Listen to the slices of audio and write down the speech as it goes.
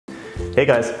Hey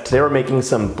guys, today we're making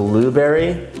some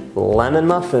blueberry lemon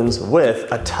muffins with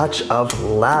a touch of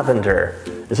lavender.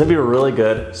 It's gonna be really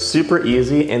good, super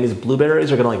easy, and these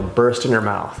blueberries are gonna like burst in your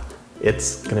mouth.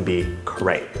 It's gonna be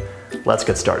great. Let's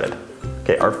get started.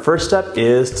 Okay, our first step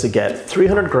is to get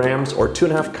 300 grams or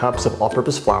 2.5 cups of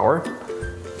all-purpose flour.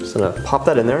 Just gonna pop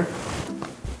that in there.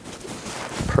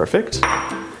 Perfect.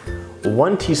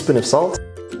 1 teaspoon of salt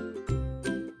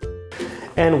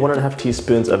and 1.5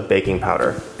 teaspoons of baking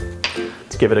powder.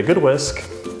 Let's give it a good whisk.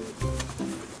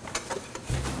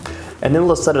 And then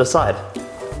let's set it aside.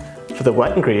 For the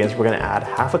wet ingredients, we're gonna add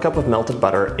 1/2 cup of melted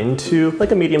butter into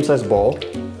like a medium-sized bowl,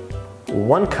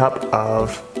 1 cup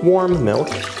of warm milk,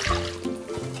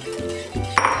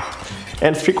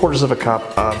 and 3/4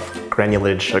 cup of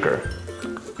granulated sugar.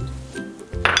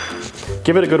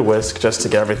 Give it a good whisk just to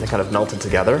get everything kind of melted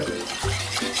together.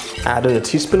 Add in a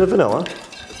teaspoon of vanilla.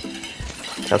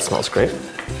 That smells great.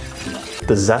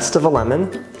 The zest of a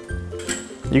lemon.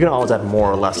 You can always add more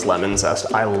or less lemon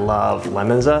zest. I love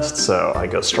lemon zest, so I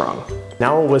go strong.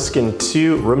 Now we'll whisk in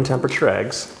 2 room temperature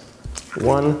eggs.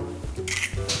 1,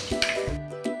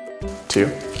 2.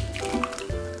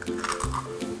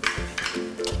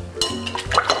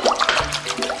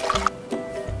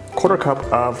 Quarter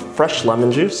cup of fresh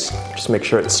lemon juice. Just make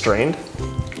sure it's strained.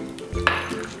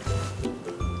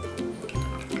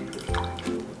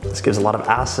 This gives a lot of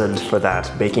acid for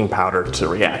that baking powder to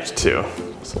react to.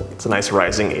 So it's a nice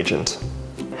rising agent.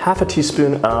 1/2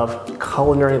 teaspoon of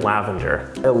culinary lavender.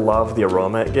 I love the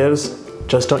aroma it gives.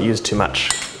 Just don't use too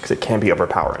much because it can be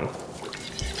overpowering.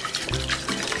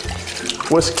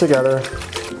 Whisk together.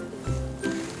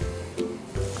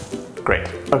 Great.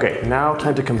 Okay, now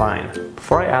time to combine.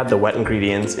 Before I add the wet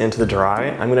ingredients into the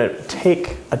dry, I'm gonna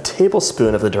take a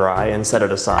tablespoon of the dry and set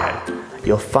it aside.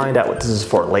 You'll find out what this is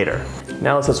for later.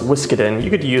 Now let's just whisk it in.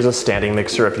 You could use a standing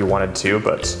mixer if you wanted to,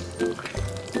 but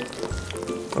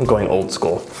I'm going old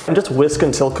school. And just whisk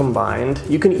until combined.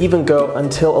 You can even go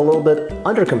until a little bit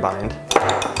under combined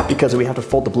because we have to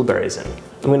fold the blueberries in.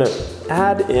 I'm gonna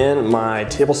add in my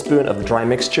tablespoon of the dry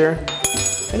mixture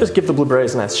and just give the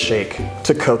blueberries a nice shake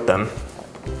to coat them.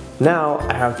 Now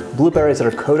I have blueberries that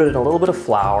are coated in a little bit of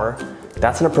flour.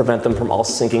 That's gonna prevent them from all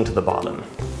sinking to the bottom.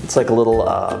 It's like a little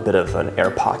bit of an air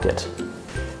pocket.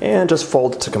 And just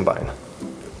fold to combine.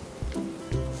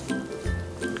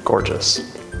 Gorgeous.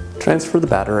 Transfer the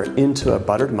batter into a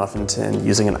buttered muffin tin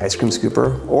using an ice cream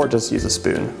scooper or just use a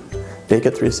spoon. Bake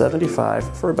at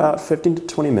 375 for about 15 to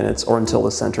 20 minutes or until the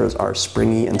centers are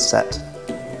springy and set.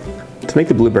 To make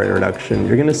the blueberry reduction,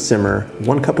 you're gonna simmer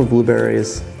 1 cup of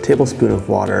blueberries, a tablespoon of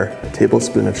water, a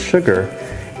tablespoon of sugar,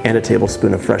 and a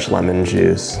tablespoon of fresh lemon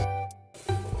juice.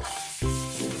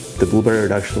 The blueberry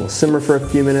reduction will simmer for a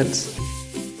few minutes.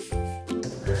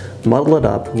 Muddle it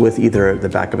up with either the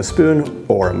back of a spoon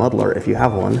or a muddler if you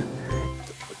have one.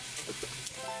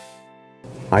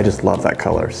 I just love that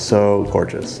color, so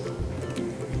gorgeous.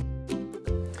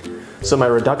 So my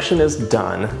reduction is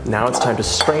done. Now it's time to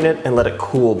strain it and let it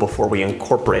cool before we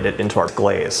incorporate it into our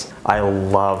glaze. I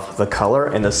love the color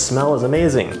and the smell is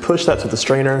amazing. Push that through the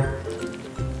strainer.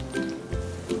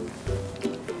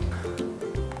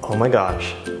 Oh my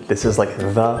gosh, this is like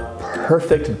the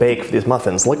perfect bake for these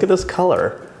muffins. Look at this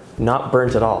color. Not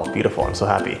burnt at all. Beautiful, I'm so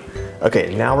happy.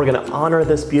 Okay, now we're gonna honor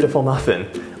this beautiful muffin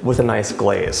with a nice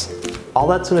glaze. All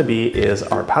that's gonna be is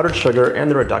our powdered sugar and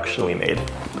the reduction we made.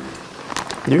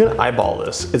 You're gonna eyeball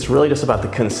this. It's really just about the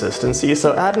consistency,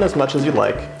 so add in as much as you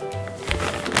like.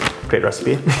 Great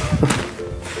recipe.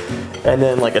 And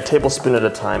then like a tablespoon at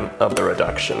a time of the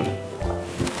reduction.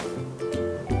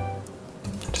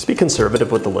 Just be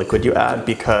conservative with the liquid you add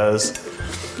because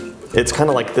it's kind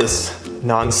of like this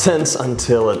nonsense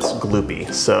until it's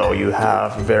gloopy. So you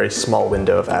have a very small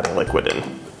window of adding liquid in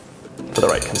for the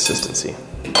right consistency.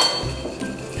 You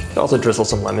can also drizzle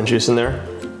some lemon juice in there.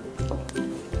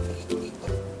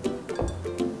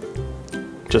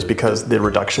 Just because the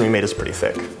reduction we made is pretty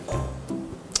thick.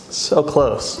 So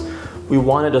close. We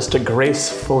wanted us to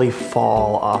gracefully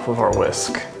fall off of our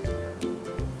whisk.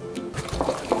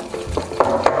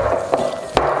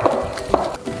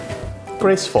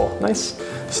 Graceful, nice.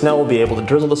 So now we'll be able to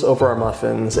drizzle this over our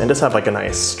muffins and just have like a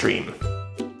nice stream.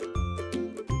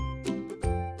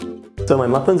 So my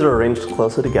muffins are arranged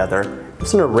closely together. I'm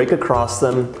just gonna rake across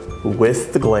them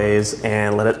with the glaze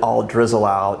and let it all drizzle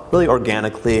out, really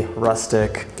organically,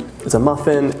 rustic. It's a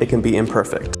muffin, it can be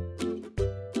imperfect.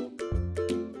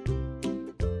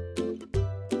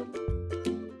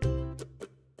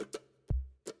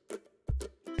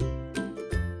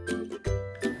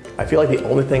 I feel like the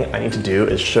only thing I need to do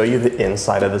is show you the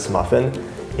inside of this muffin.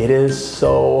 It is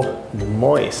so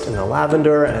moist, and the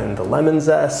lavender and the lemon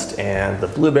zest and the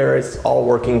blueberries all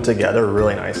working together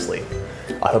really nicely.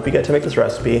 I hope you get to make this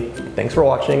recipe. Thanks for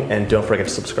watching, and don't forget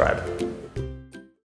to subscribe.